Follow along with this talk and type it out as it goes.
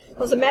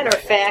Well, as a matter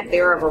of fact,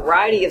 there are a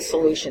variety of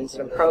solutions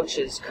and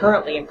approaches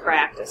currently in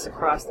practice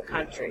across the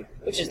country,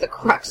 which is the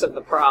crux of the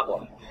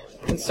problem.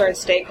 Concerned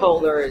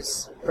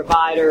stakeholders,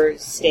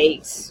 providers,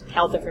 states,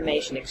 health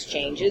information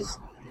exchanges,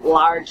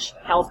 large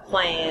health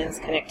plans,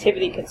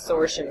 connectivity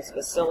consortiums,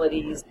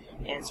 facilities,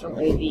 and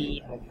certainly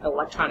the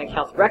electronic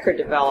health record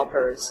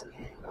developers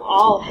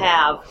all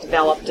have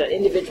developed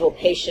individual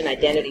patient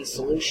identity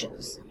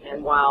solutions.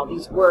 And while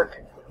these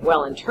work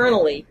well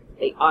internally,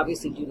 they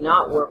obviously do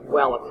not work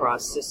well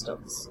across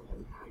systems.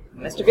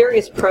 As to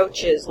various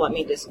approaches, let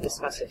me just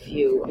discuss a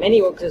few.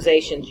 Many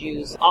organizations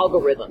use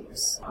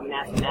algorithms, a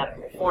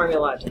mathematical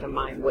formula to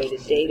combine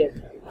weighted data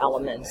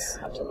elements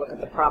to look at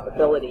the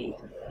probability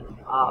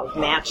of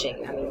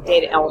matching. I mean,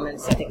 data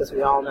elements, I think as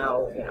we all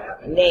know,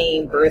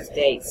 name, birth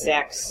date,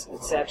 sex,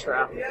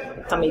 etc.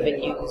 Some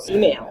even use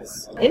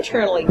emails.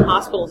 Internally,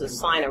 hospitals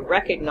assign a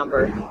record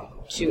number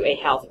to a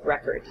health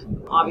record.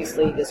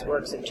 Obviously, this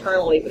works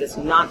internally, but it's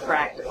not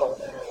practical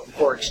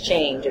for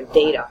exchange of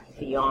data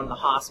beyond the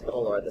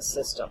hospital or the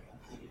system.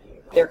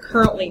 There are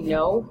currently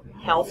no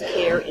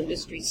healthcare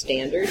industry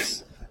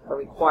standards or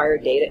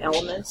required data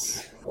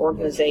elements.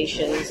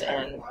 Organizations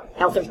and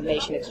health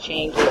information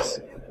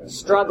exchanges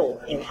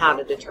struggle in how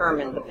to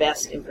determine the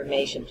best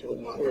information to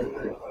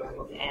include.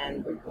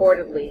 And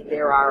reportedly,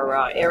 there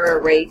are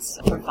error rates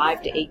from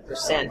 5 to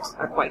 8%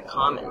 are quite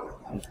common.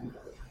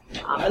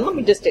 And let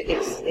me just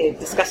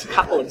discuss a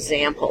couple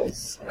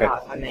examples,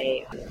 if I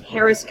may.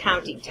 Harris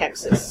County,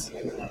 Texas,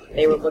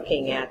 they were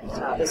looking at,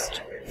 this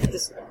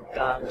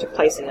took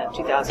place in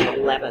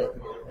 2011.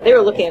 They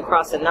were looking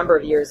across a number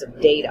of years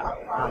of data.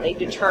 They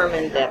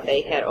determined that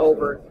they had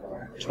over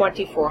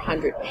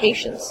 2,400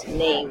 patients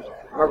named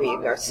Maria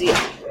Garcia.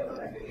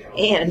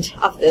 And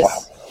of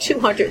this,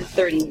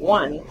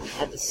 231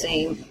 had the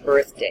same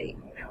birth date.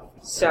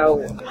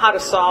 So how to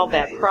solve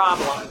that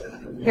problem?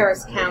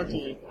 Harris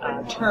County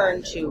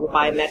turned to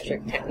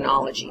biometric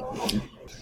technology.